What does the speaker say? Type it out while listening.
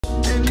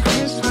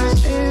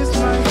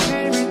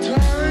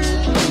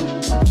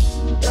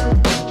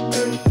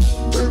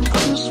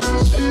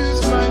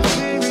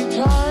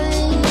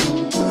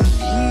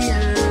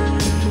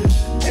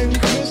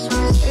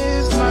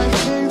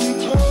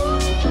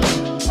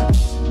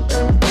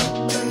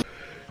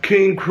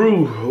King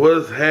Krew,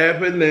 what's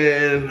happening?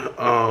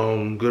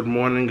 Good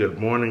morning, good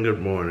morning, good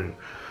morning.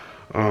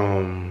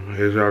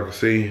 As y'all can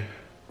see,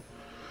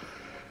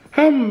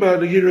 I'm about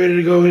to get ready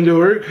to go into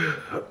work.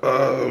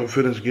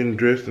 Finished getting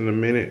dressed in a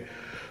minute.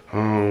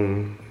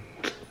 Been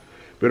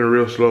a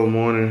real slow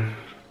morning.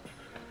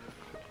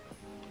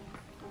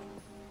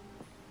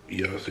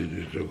 Y'all see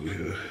this joker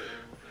here,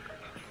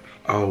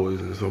 always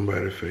in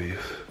somebody's face.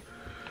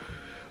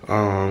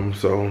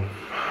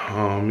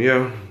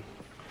 Yeah.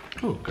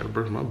 Oh, gotta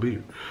brush my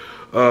beard.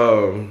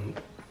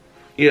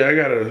 Yeah, I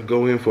gotta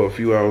go in for a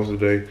few hours a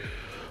day.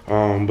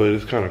 But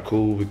it's kind of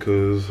cool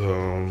because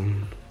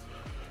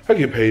I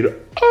get paid up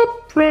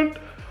front.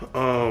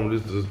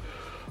 This is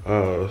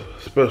a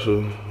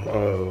special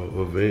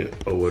event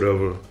or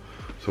whatever,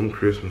 some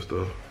Christmas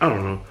stuff. I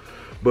don't know,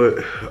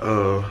 but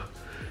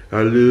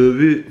I love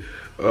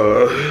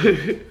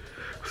it.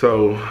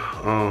 So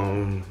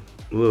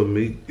Lil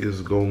Meek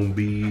is gonna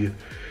be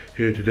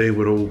here today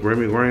with old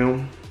Grammy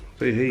Graham.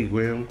 Say hey,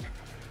 Graham.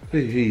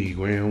 Hey,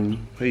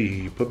 Graham.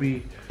 Hey,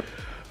 puppy.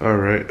 All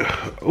right.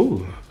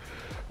 Oh,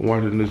 I'm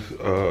watching this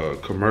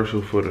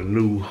commercial for the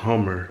new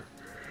Hummer.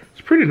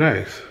 It's pretty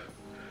nice.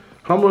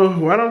 Hummer,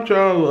 why don't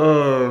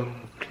y'all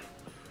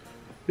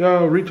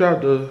reach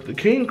out to the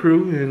King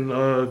Krew and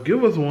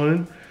give us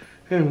one,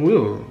 and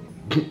we'll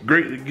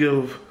greatly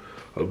give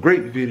a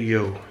great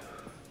video.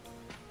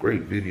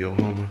 Great video,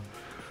 Hummer.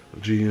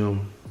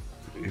 GM,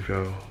 if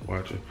y'all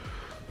watching,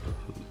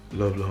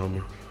 love the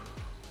Hummer.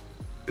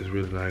 It's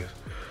really nice.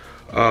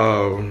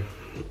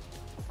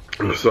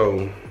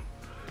 So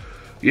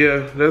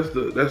yeah, that's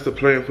the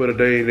plan for the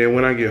day. And then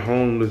when I get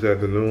home this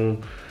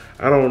afternoon,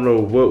 I don't know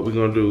what we're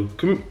gonna do.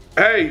 Come,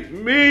 hey,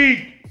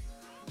 Meek!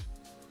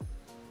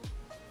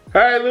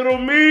 Hey, little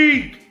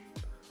Meek!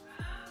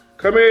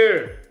 Come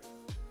here.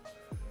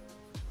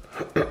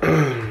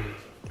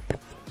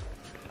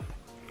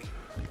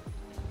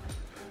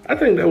 I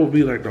think that would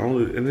be like the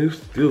only, and it's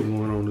still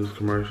going on this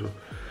commercial.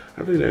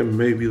 I think that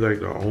may be like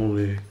the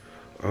only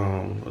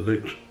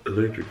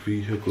electric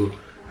vehicle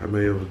I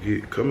may ever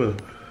get. Come here.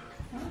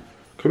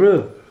 Come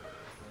here.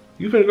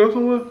 You finna go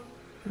somewhere?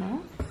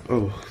 No.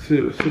 Oh,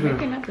 sit down.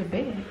 Picking up the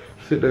bed.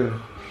 Sit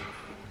down.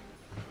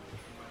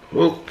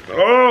 Oh,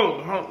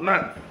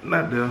 not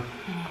there.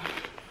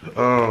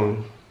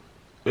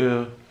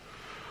 Yeah.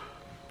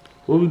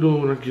 What we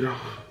doing when I get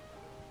off?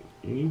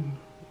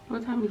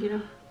 What time we get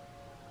off?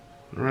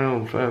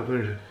 Around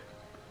 5:30.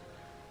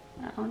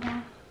 I don't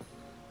know.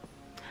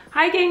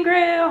 Hi, King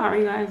Krew. How are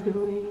you guys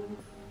doing?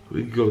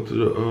 We can go to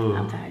the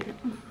I'm tired.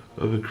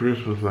 Other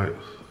Christmas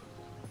lights.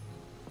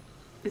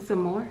 Is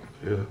some more?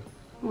 Yeah.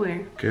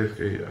 Where?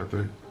 Cascade, I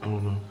think. I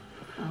don't know.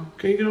 Oh.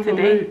 Can you get off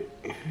Today?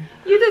 my bed?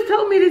 You just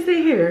told me to sit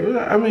here.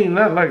 I mean,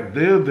 not like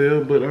there,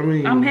 but I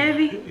mean. I'm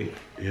heavy?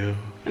 Yeah.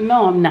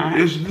 No, I'm not.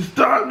 It's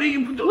stop,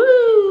 nigga.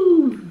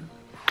 Woo!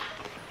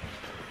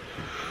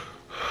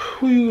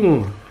 Where you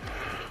going?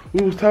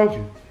 We was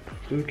talking.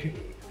 You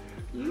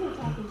were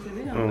talking to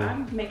them.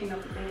 I'm making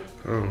up the bed.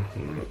 Oh,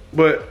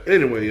 but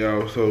anyway,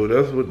 y'all. So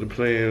that's what the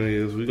plan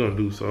is. We're gonna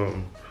do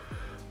something.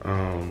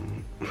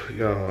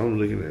 Y'all, I'm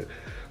looking at.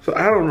 So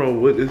I don't know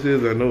what this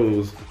is. I know it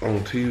was on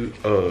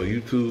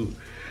YouTube,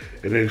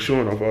 and they're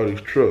showing off all these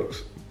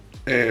trucks.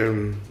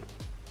 And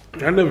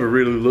I never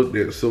really looked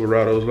at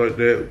Silverados like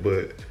that,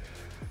 but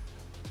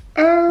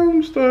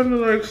I'm starting to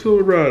like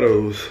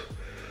Silverados.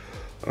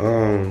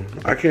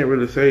 I can't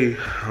really say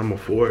I'm a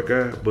Ford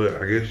guy,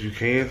 but I guess you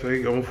can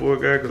say I'm a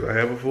Ford guy because I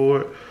have a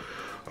Ford.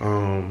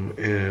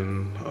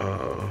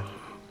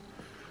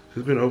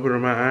 It's been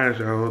opening my eyes,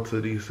 y'all,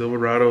 to these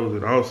Silverados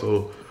and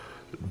also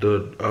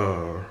the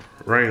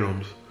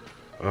Rams.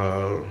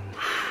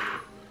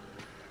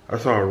 I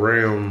saw a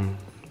Ram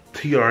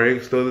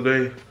TRX the other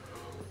day.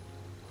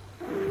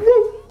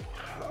 Woo!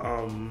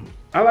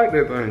 I like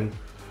that thing.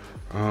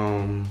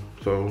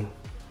 So,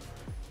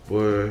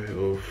 boy,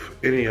 if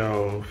any of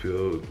y'all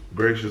feel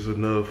gracious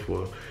enough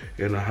for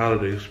in the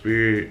holiday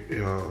spirit,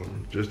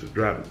 just to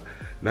drop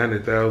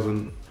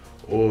 90,000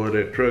 or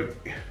that truck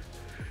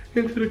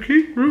into the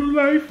King Krew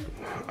life,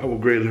 I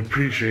would greatly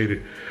appreciate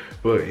it.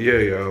 But yeah,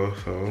 y'all,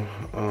 so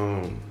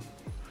I'm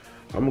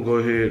gonna go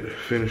ahead and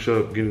finish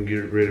up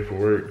get ready for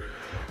work.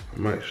 I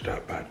might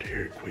stop by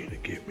Dairy Queen to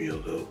get me a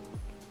little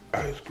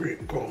ice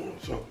cream cone or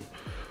something.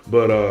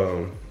 But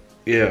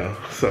yeah,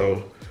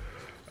 so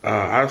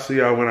I'll see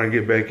y'all when I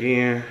get back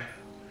in.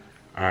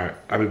 All right,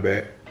 I'll be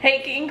back.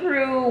 Hey, King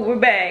Krew, we're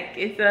back.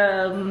 It's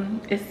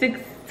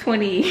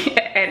 6:20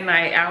 at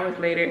night, hours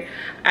later.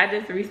 I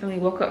just recently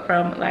woke up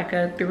from like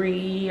a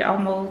 3,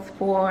 almost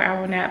 4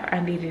 hour nap. I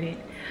needed it.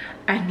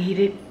 I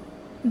needed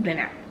the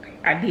nap.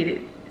 I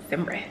needed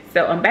some rest.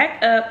 So I'm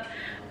back up.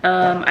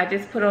 I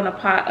just put on a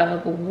pot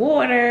of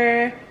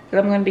water because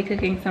I'm gonna be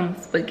cooking some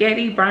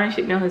spaghetti. Brian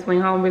should be on his way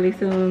home really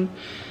soon.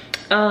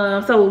 I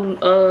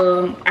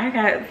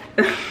got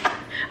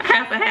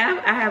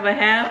I have a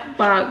half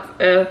box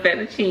of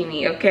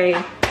fettuccine, okay?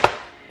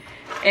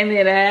 And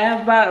then a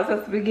half box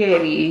of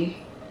spaghetti.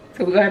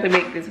 So we're gonna have to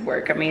make this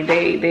work. I mean,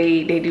 they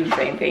do the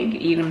same thing.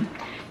 You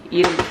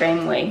eat them the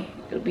same way.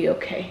 it'll be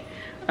okay.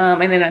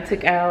 And then I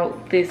took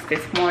out this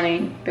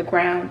morning, the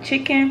ground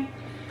chicken.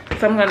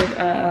 So I'm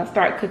gonna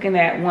start cooking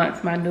that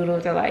once my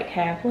noodles are like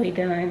halfway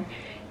done.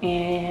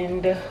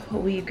 And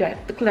we've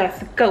got the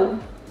classical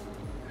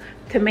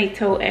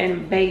tomato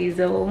and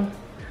basil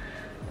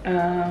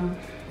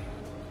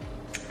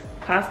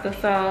pasta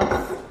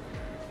sauce.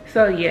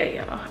 So yeah,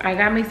 y'all, I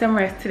got me some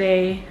rest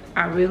today.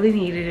 I really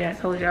needed it. I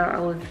told y'all I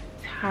was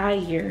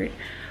tired.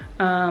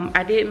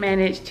 I did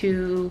manage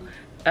to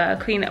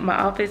clean up my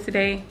office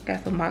today.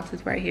 Got some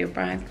boxes right here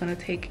Brian's gonna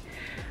take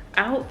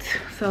out.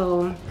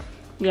 So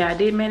yeah, I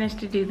did manage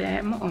to do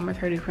that. My arm is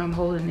hurting from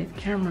holding this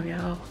camera,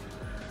 y'all.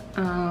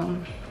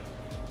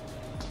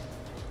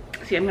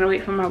 See, I'm gonna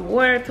wait for my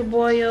water to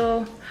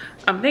boil.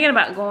 I'm thinking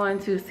about going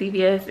to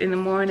CVS in the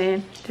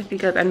morning just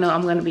because I know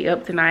I'm gonna be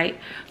up tonight,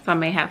 so I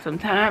may have some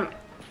time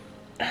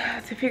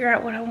to figure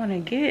out what I want to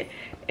get,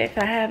 if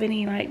I have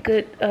any like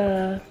good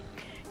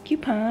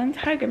coupons.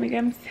 Hi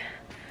𝗵𝗵𝗵𝗺.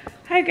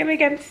 Hi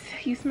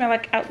𝗵𝗵𝗵𝗺. You smell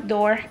like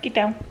outdoor. Get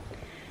down.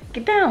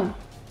 Get down.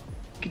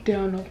 Get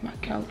down off my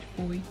couch,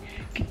 boy.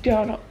 Get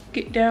down.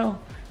 Get down.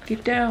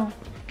 Get down.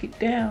 Get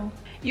down.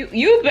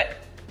 You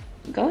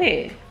go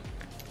ahead.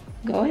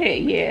 Go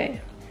ahead. Yeah.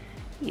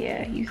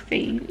 Yeah. You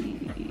say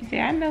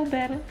I know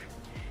better.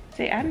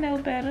 Say I know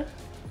better.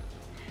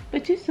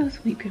 But you're so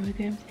sweet,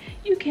 𝗵𝗵𝗵𝗺.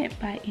 You can't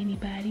bite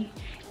anybody.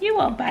 You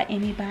won't bite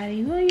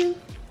anybody, will you?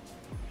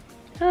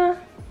 Huh?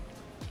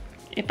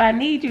 If I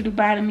need you to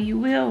bite me, you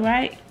will,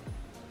 right?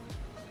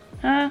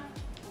 Huh?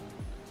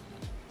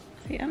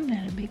 See, I'm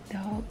not a big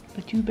dog,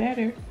 but you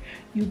better.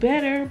 You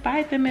better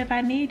bite them if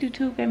I need you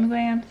to,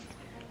 𝗵𝗵𝗵𝗺.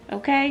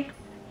 Okay?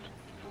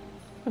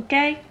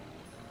 Okay?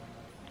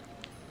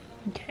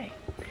 Okay.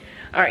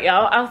 Alright,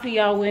 y'all. I'll see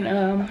y'all when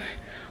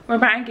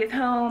Brian gets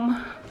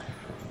home.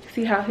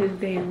 See how his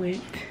day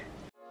went.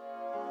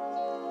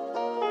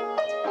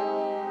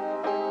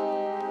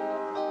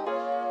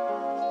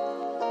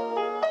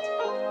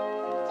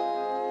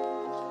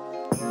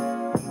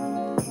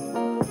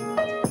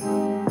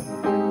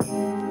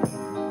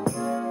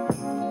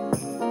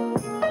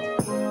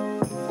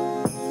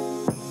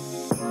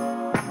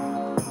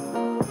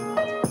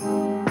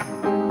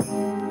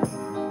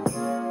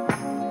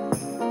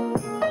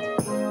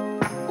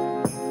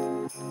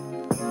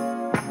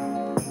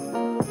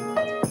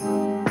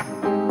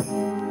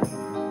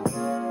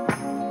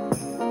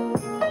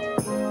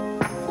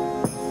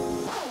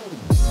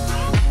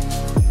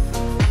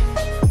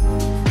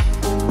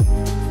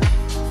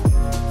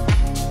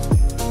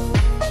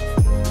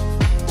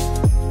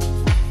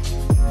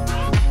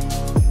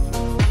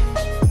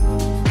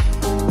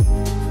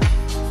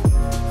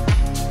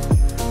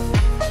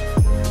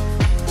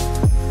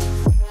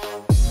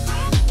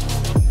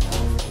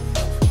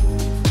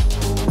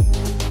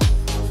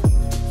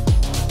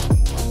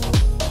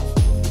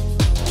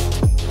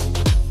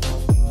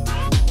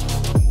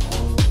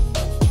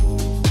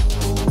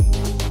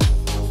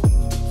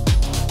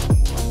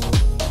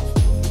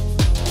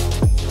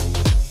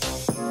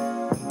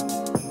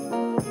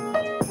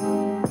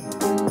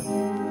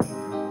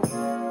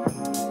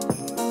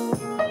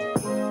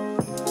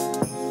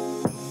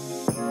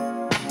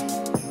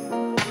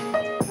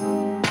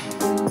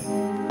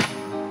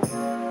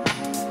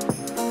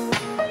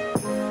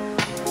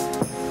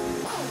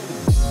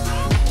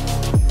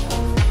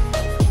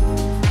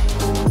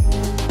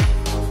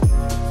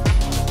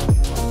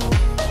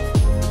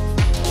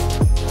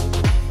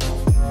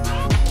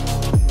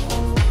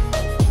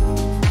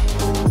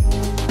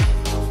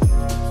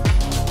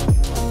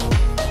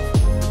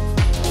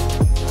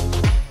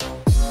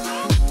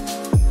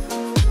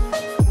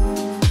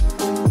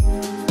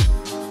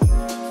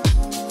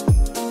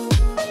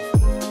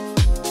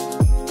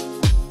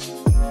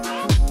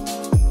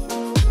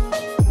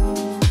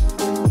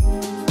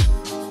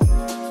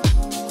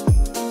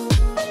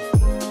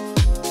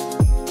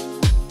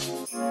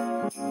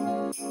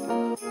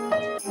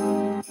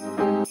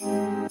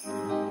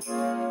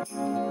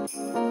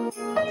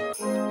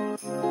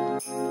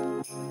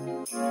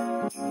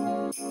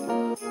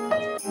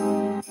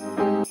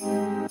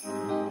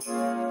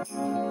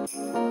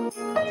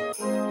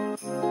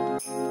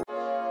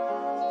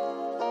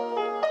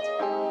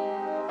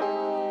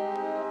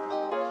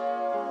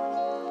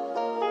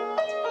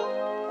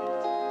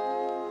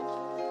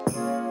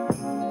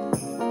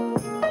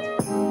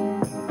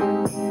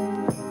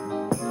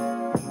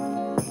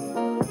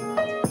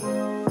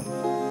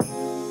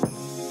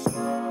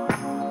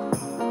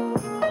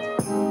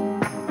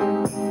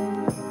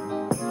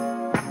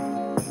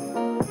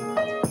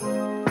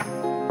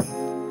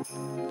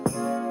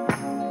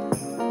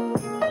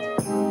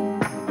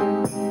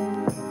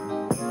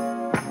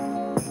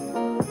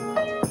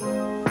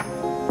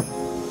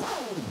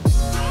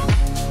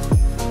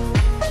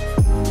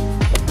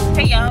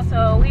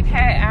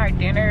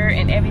 dinner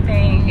and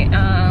everything.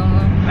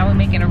 I was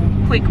making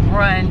a quick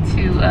run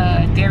to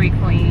Dairy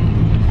Queen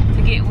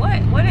to get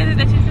what? What is it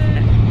that you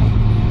said?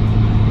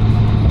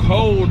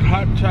 Cold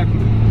hot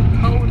chocolate.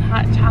 Cold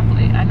hot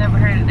chocolate. I never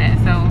heard of that.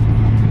 So,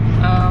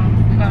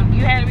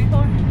 you had it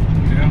before?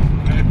 Yeah,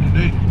 I had it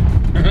today.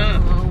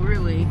 Oh,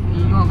 really?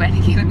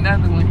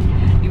 other one.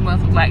 You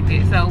must have liked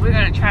it. So we're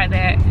gonna try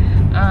that.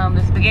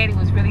 The spaghetti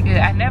was really good.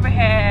 I never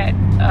had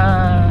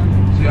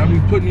see, I be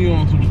putting you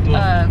on some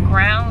stuff.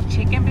 Ground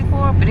chicken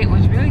before, but it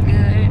was really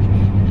good.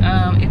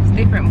 It was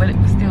different, but it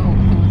was good.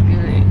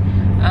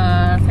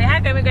 Say hi,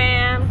 Gummy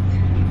Grams.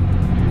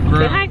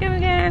 Say hi, Gummy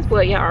Grams.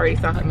 Well, y'all already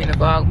saw him in the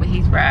vlog, but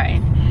he's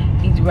riding.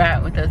 He's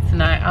riding with us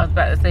tonight. I was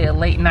about to say a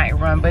late night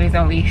run, but it's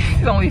only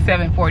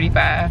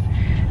 7:45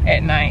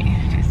 at night.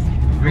 Just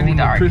really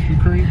dark. Krispy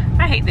Kreme?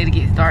 I hate that it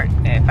gets dark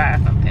at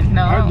 5 something.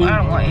 No, I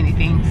don't want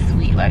anything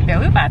sweet like that.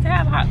 We're about to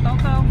have hot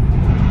cocoa.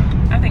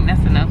 I think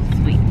that's enough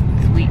sweet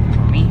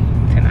for me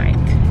tonight.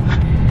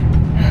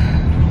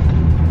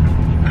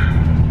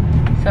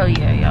 So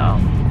yeah, y'all.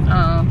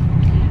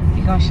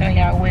 We're gonna show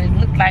y'all what it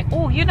looked like.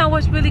 Oh, you know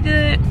what's really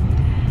good?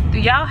 Do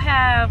y'all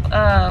have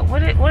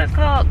what it's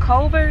called?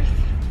 Culver's?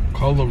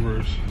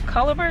 Culver's?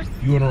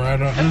 You wanna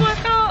ride out there? That's what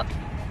it's called?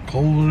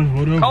 Culver's,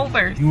 whatever.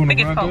 Culver's. You wanna I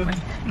think ride it's Culver's.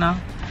 there?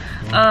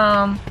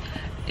 No.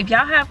 If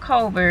y'all have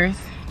Culver's,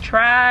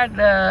 try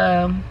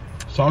the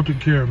salted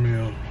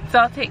caramel.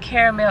 Salted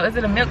caramel. Is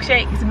it a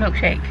milkshake? It's a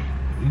milkshake.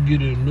 You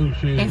get it a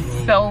milkshake.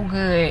 It's so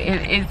good.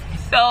 It's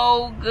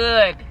so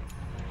good.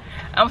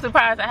 I'm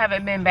surprised I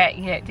haven't been back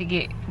yet to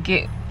get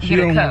a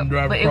cup.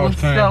 But it was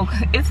so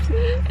good.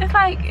 It's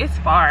like it's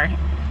far.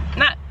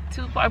 Not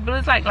too far, but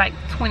it's like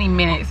 20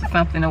 minutes or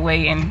something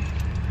away, and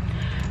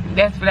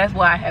that's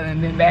why I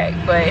haven't been back.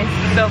 But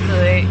it's so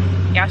good.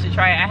 Y'all should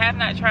try it. I have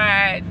not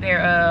tried their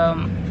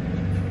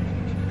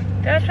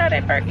did I try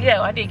that burger?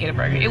 Yeah, I did get a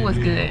burger. It was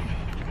good.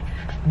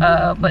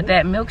 But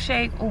that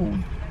milkshake, ooh,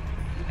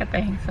 that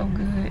thing's so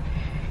good.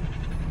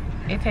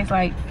 It tastes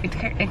like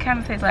it kind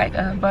of tastes like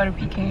butter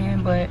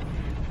pecan, but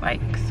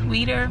like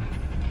sweeter.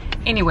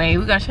 Anyway,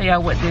 we're gonna show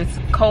y'all what this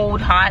cold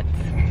hot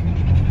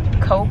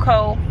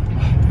cocoa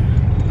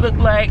look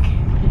like.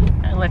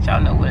 I'll let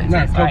y'all know what it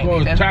tastes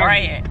like. That's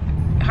Brian.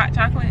 Hot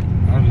chocolate?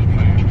 I'm just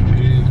playing.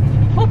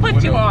 Who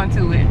put you on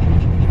to it?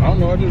 I don't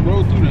know, I just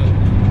rolled through that.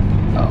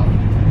 Oh.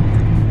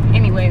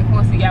 Anyway,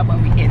 we'll see y'all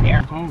when we get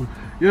there.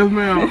 Yes,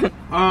 ma'am.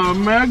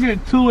 May I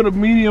get 2 of the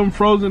medium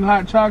frozen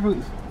hot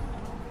chocolates?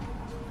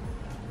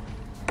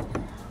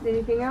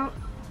 Anything else?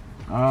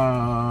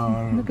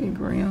 Look at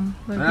Graham.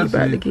 Like he's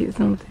about to get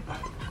something.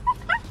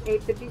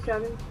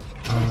 8:57.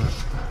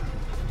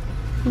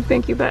 You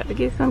think you about to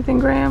get something,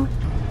 Graham?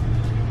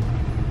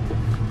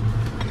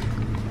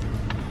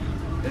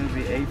 It'll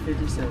be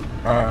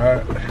 8:57.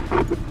 Alright.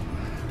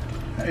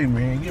 Hey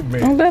man, get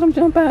back. Don't let him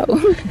jump out.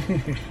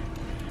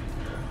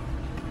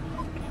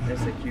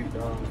 That's a cute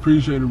dog.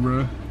 Appreciate it,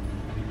 bro.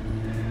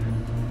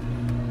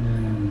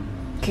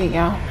 Okay,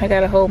 y'all. I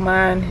gotta hold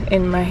mine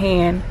in my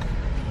hand.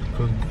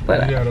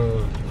 But I got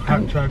a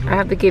hot chocolate. I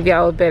have to give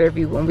y'all a better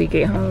view when we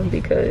get home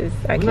because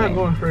I can't. We're not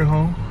going straight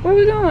home. Where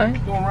we going?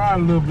 We're gonna ride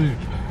a little bit.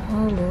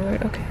 Oh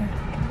Lord, okay.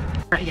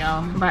 Alright,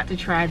 y'all. I'm about to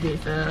try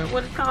this.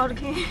 What is it called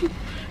again?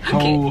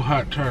 Cold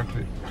hot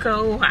chocolate.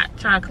 Cold hot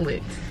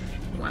chocolate.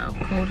 Wow,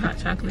 cold hot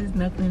chocolate is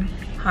nothing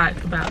hot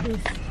about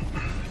this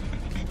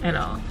at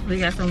all. We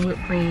got some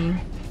whipped cream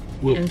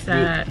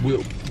inside.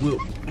 Whip.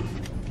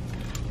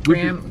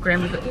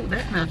 Graham is ooh,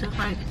 that smells just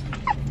like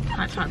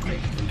hot chocolate.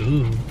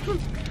 Dude.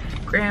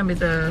 Graham is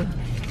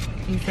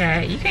he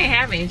said you can't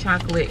have any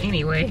chocolate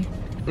anyway.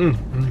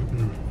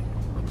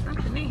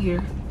 Something in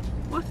here.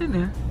 What's in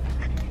there?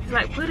 It's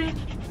like pudding.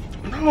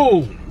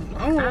 No,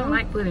 I don't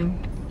like pudding,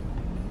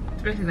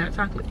 especially not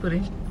chocolate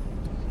pudding.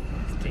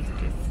 Let's taste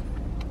this.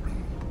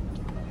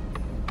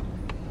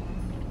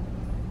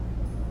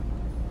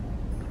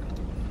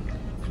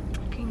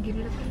 Can't get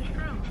it up in the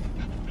straw.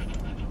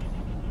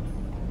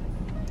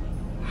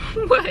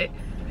 What?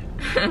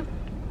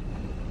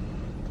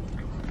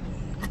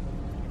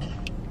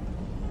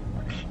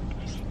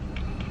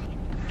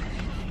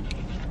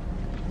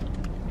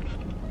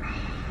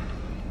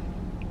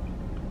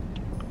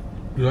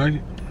 You like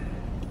it?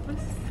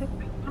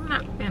 I'm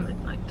not a fan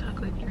of like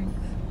chocolate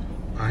drinks.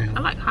 I am. I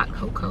like hot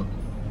cocoa.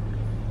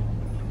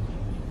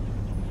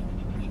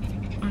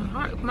 It's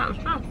hard to come out with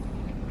straw.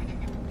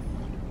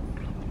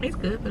 It's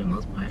good for the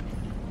most part.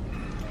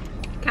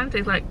 Kind of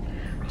tastes like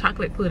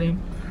chocolate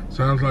pudding.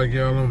 Sounds like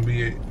y'all gonna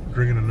be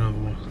drinking another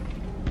one.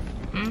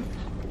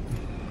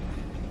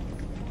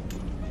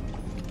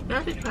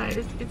 Y'all should try it.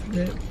 It's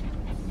good.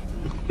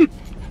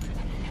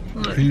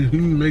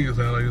 You make it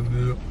sound like it's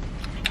good.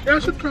 Y'all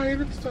should try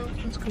it. It's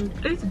good.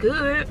 It's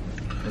good.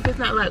 It's just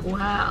not like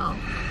wow.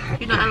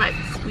 You know, I like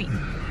sweet.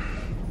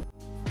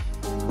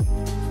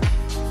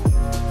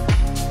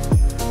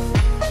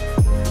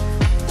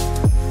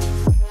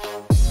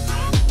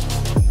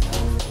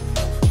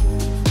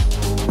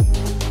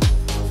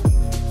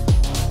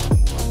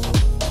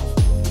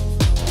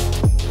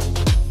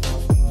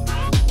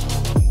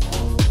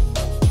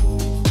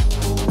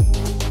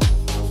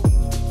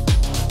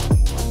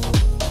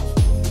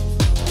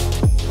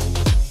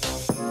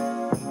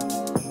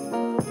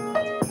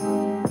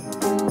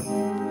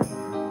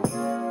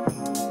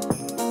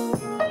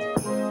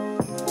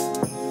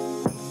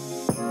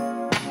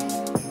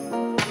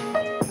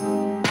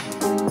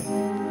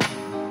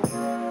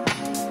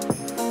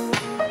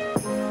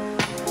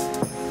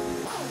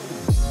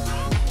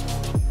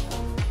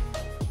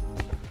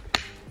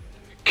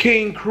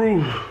 King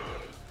Krew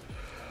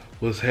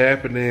was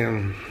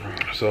happening.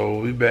 So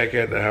we back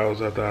at the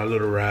house after our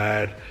little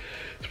ride.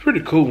 It's pretty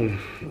cool.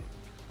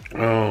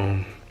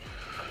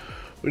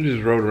 We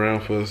just rode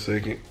around for a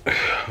second.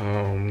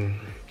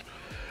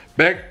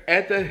 Back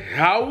at the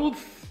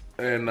house,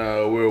 and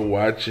we're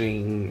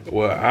watching,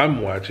 well,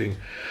 I'm watching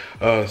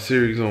a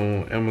series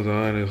on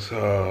Amazon. It's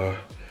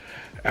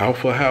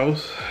𝗕𝗂𝗵𝗺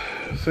House.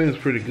 It seems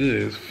pretty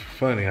good. It's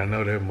funny, I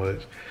know that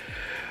much.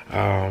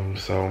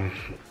 So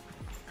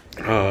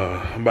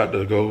I'm about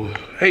to go,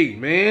 hey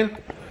man,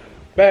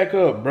 back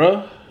up,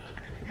 bruh.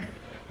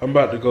 I'm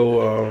about to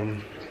go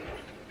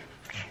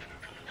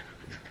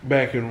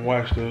back and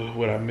watch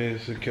what I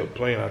missed. It kept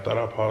playing. I thought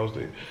I paused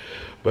it,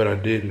 but I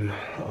didn't.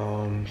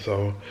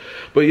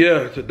 But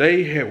yeah,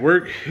 today at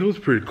work, it was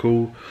pretty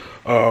cool.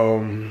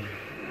 So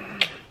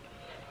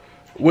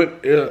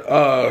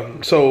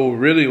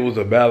really it was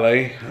a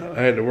ballet I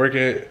had to work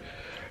at,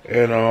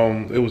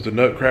 and it was the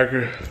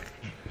Nutcracker,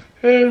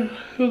 and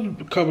it was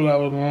a couple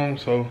hours long,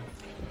 so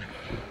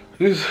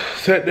just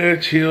sat there,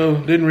 chill,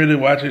 didn't really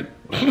watch it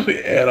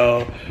at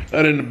all.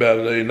 Not in the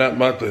ballet, not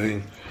my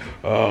thing.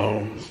 Over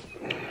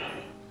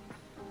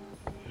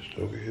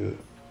here,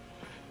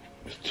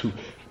 it's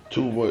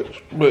too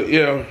much, but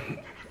yeah,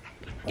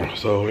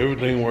 so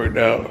everything worked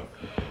out.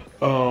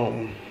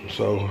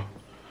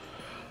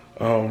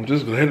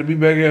 Just glad to be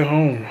back at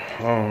home.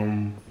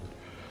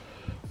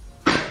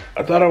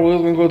 I thought I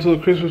was gonna go to a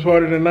Christmas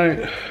party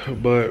tonight,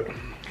 but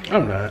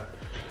I'm not.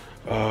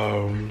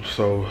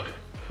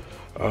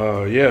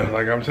 Yeah,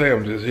 like I'm saying,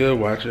 I'm just here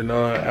watching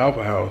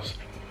𝗕𝗵𝗺 House.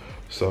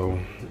 So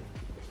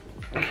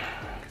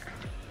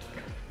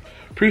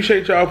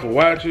appreciate y'all for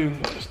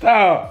watching.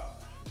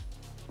 Stop.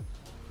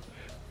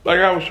 Like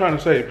I was trying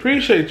to say,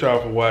 appreciate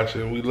y'all for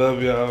watching. We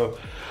love y'all.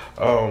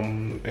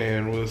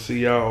 And we'll see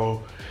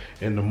y'all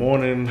in the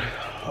morning.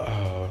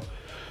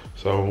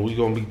 So we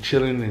gonna be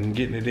chilling and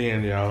getting it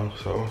in, y'all.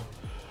 So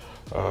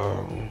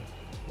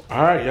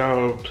all right,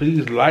 y'all,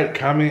 please like,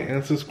 comment,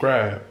 and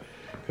subscribe,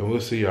 and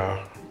we'll see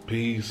y'all.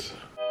 Peace.